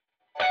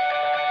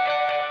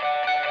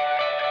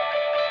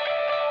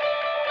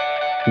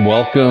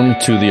Welcome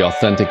to the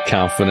Authentic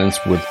Confidence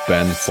with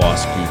Ben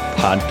Fauske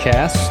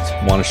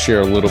podcast. Want to share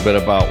a little bit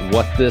about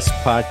what this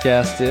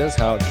podcast is,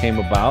 how it came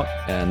about,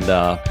 and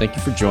thank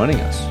you for joining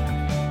us.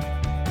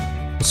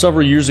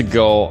 Several years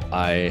ago,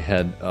 I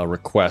had a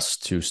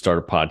request to start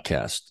a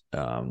podcast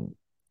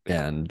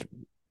and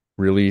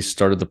really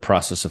started the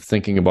process of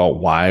thinking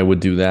about why I would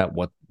do that,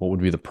 what would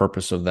be the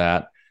purpose of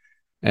that.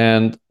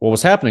 And what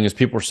was happening is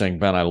people were saying,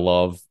 Ben, I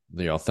love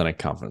the Authentic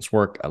Confidence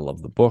work. I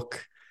love the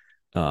book.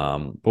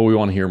 But we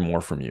want to hear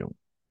more from you.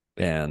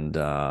 And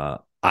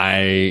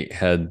I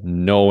had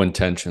no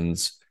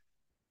intentions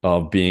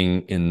of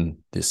being in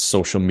this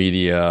social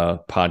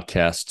media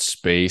podcast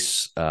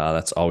space.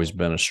 That's always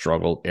been a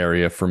struggle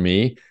area for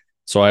me.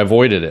 So I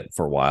avoided it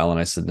for a while. And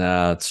I said,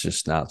 nah, it's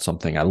just not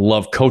something. I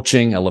love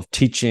coaching. I love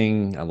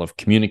teaching. I love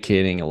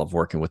communicating. I love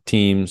working with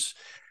teams.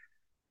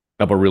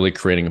 But really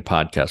creating a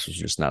podcast was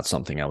just not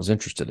something I was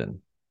interested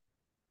in.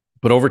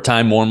 But over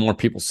time, more and more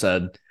people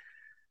said,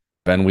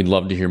 Ben, we'd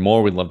love to hear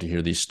more. We'd love to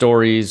hear these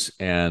stories.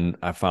 And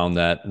I found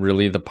that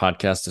really the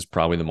podcast is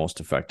probably the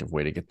most effective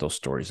way to get those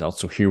stories out.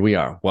 So here we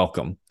are.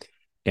 Welcome.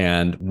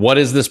 And what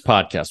is this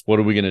podcast? What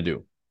are we going to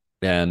do?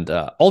 And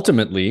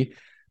ultimately,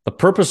 the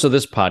purpose of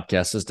this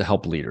podcast is to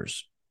help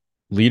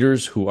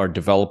leaders who are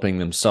developing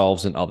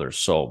themselves and others.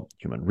 So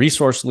human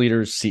resource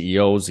leaders,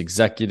 CEOs,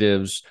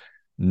 executives,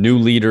 new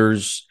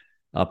leaders,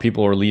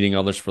 people who are leading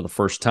others for the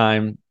first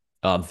time.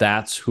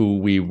 That's who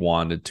we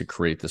wanted to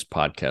create this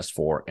podcast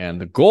for.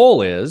 And the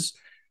goal is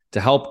to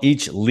help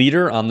each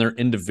leader on their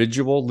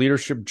individual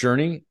leadership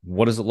journey.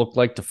 What does it look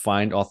like to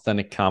find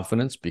authentic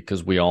confidence?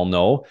 Because we all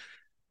know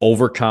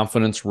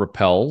overconfidence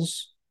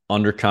repels,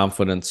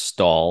 underconfidence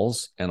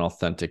stalls, and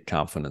authentic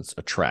confidence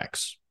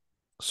attracts.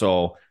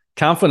 So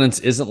confidence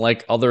isn't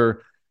like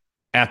other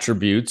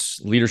attributes,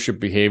 leadership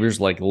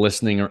behaviors like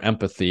listening or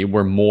empathy,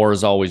 where more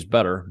is always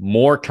better.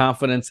 More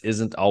confidence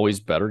isn't always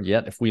better.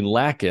 Yet if we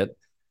lack it,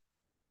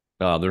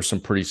 there's some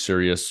pretty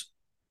serious,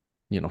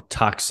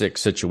 toxic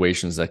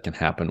situations that can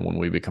happen when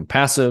we become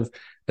passive,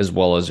 as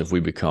well as if we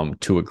become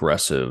too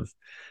aggressive.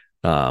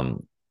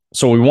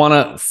 So we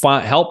want to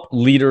help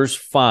leaders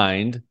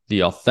find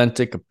the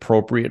authentic,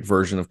 appropriate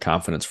version of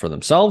confidence for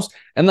themselves,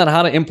 and then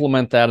how to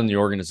implement that in the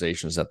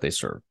organizations that they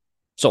serve.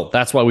 So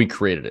that's why we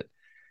created it.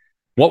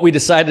 What we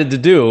decided to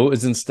do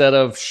is, instead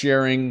of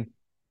sharing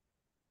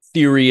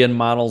theory and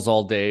models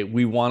all day,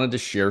 we wanted to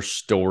share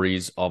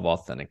stories of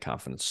authentic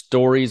confidence,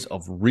 stories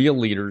of real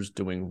leaders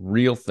doing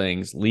real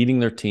things, leading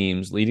their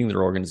teams, leading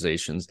their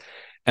organizations,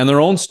 and their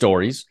own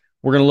stories.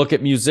 We're going to look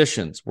at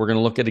musicians. We're going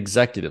to look at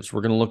executives.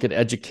 We're going to look at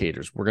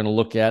educators. We're going to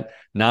look at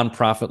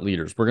nonprofit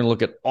leaders. We're going to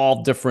look at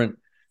all different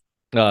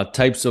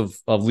types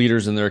of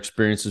leaders and their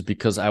experiences,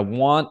 because I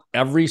want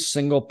every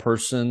single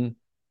person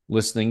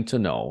listening to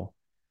know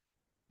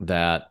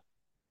that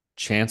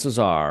chances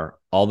are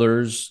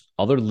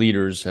other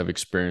leaders have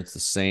experienced the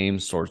same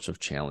sorts of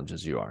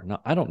challenges you are.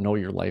 Now, I don't know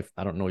your life.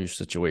 I don't know your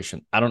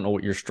situation. I don't know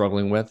what you're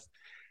struggling with.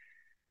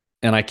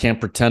 And I can't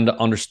pretend to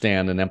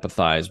understand and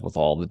empathize with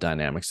all the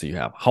dynamics that you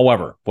have.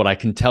 However, what I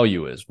can tell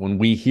you is, when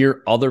we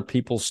hear other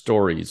people's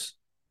stories,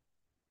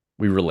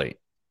 we relate.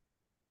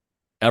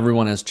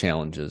 Everyone has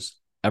challenges.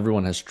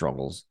 Everyone has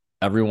struggles.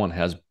 Everyone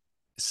has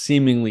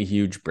seemingly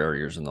huge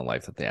barriers in the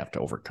life that they have to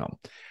overcome.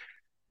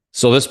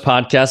 So this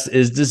podcast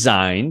is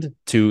designed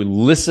to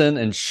listen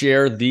and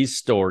share these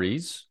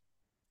stories.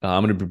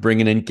 I'm going to be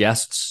bringing in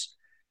guests,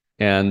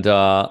 and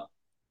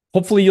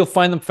hopefully you'll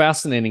find them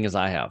fascinating as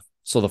I have.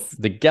 So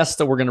the guests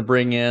that we're going to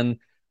bring in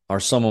are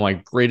some of my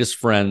greatest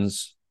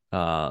friends.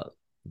 We're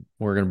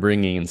going to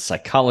bring in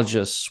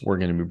psychologists. We're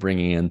going to be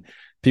bringing in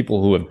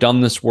people who have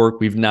done this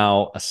work. We've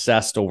now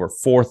assessed over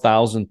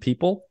 4,000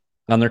 people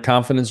on their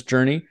confidence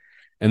journey,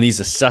 and these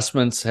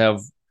assessments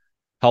have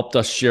helped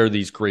us share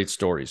these great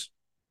stories.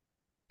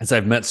 As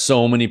I've met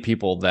so many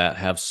people that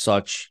have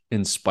such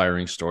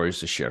inspiring stories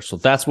to share. So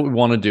that's what we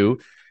want to do.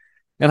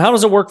 And how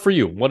does it work for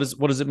you? What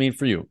does it mean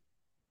for you?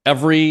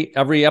 Every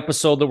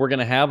episode that we're going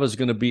to have is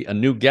going to be a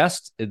new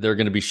guest. They're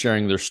going to be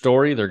sharing their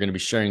story. They're going to be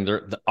sharing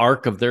the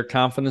arc of their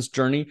confidence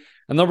journey.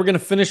 And then we're going to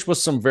finish with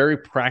some very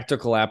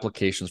practical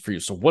applications for you.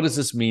 So what does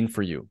this mean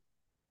for you?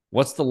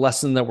 What's the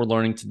lesson that we're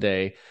learning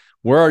today?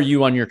 Where are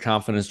you on your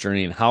confidence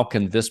journey, and how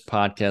can this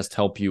podcast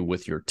help you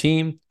with your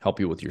team, help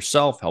you with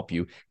yourself, help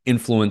you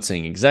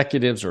influencing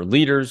executives or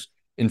leaders,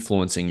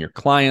 influencing your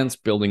clients,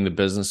 building the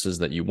businesses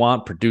that you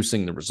want,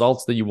 producing the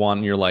results that you want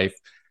in your life?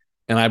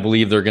 And I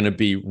believe they're going to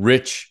be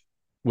rich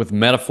with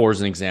metaphors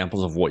and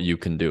examples of what you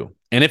can do.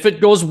 And if it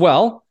goes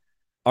well,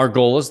 our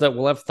goal is that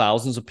we'll have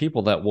thousands of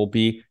people that will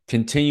be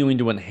continuing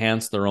to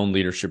enhance their own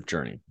leadership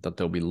journey, that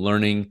they'll be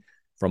learning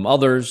from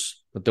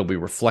others, that they'll be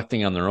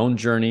reflecting on their own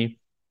journey,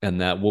 and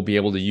that we'll be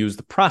able to use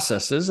the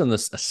processes and the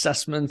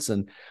assessments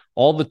and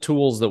all the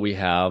tools that we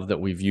have that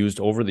we've used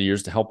over the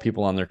years to help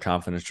people on their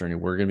confidence journey.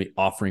 We're going to be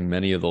offering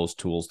many of those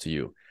tools to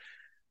you.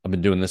 I've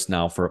been doing this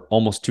now for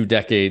almost 2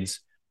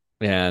 decades.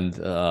 And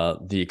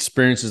the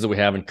experiences that we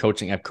have in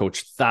coaching, I've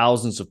coached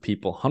thousands of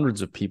people,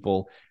 hundreds of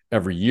people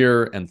every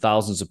year, and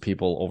thousands of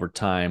people over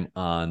time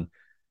on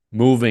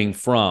moving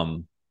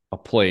from a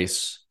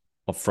place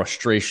of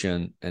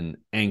frustration and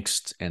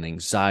angst and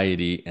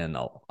anxiety and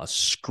a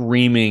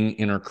screaming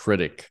inner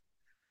critic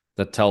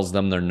that tells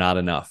them they're not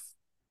enough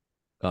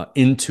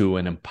into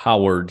an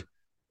empowered,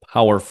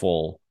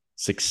 powerful,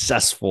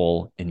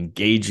 successful,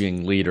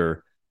 engaging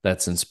leader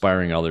that's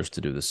inspiring others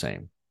to do the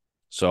same.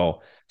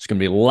 So there's going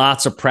to be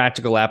lots of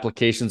practical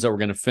applications that we're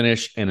going to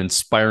finish and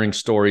inspiring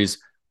stories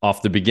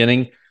off the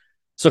beginning.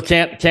 So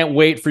can't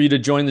wait for you to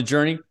join the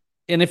journey.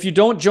 And if you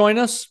don't join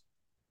us,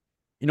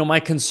 my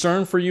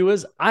concern for you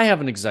is I have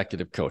an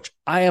executive coach.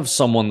 I have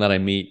someone that I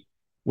meet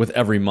with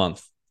every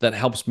month that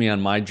helps me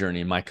on my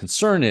journey. And my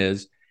concern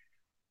is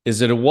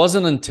that it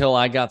wasn't until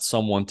I got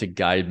someone to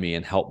guide me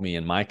and help me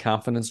in my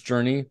confidence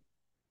journey,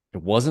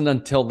 it wasn't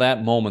until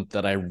that moment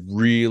that I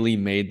really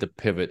made the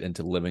pivot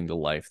into living the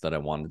life that I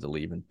wanted to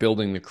live and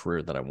building the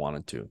career that I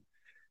wanted to.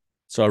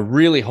 So I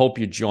really hope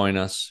you join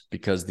us,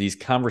 because these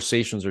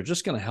conversations are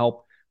just going to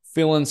help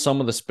fill in some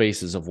of the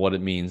spaces of what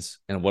it means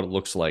and what it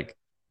looks like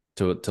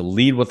to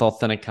lead with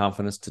authentic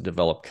confidence, to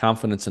develop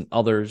confidence in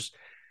others.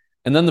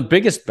 And then the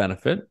biggest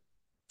benefit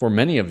for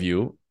many of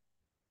you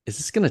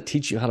is it's going to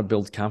teach you how to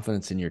build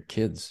confidence in your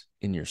kids,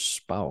 in your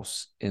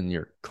spouse, in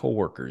your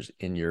coworkers,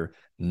 in your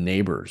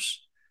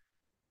neighbors.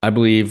 I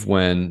believe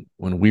when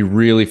we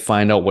really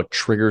find out what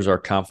triggers our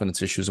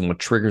confidence issues and what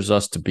triggers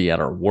us to be at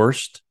our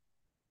worst,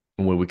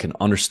 and when we can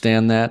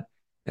understand that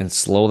and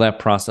slow that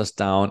process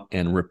down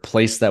and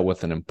replace that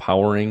with an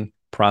empowering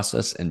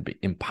process and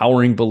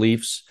empowering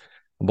beliefs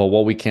about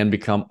what we can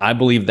become, I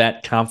believe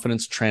that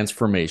confidence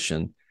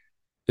transformation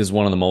is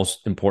one of the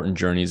most important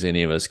journeys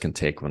any of us can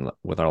take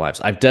with our lives.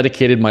 I've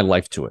dedicated my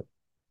life to it.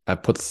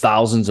 I've put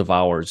thousands of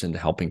hours into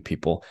helping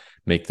people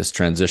make this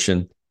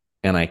transition,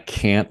 and I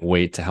can't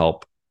wait to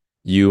help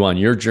you on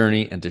your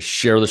journey and to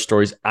share the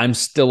stories. I'm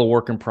still a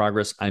work in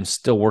progress. I'm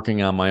still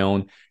working on my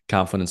own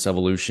confidence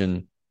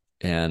evolution,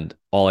 and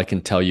all I can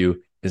tell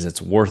you is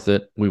it's worth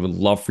it. We would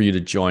love for you to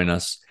join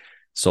us.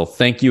 So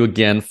thank you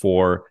again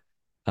for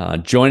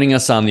joining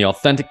us on the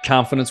Authentic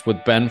Confidence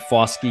with Ben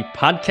Fauske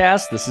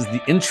podcast. This is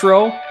the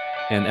intro,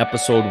 and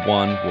episode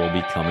 1 will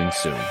be coming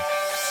soon.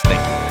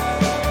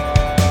 Thank you.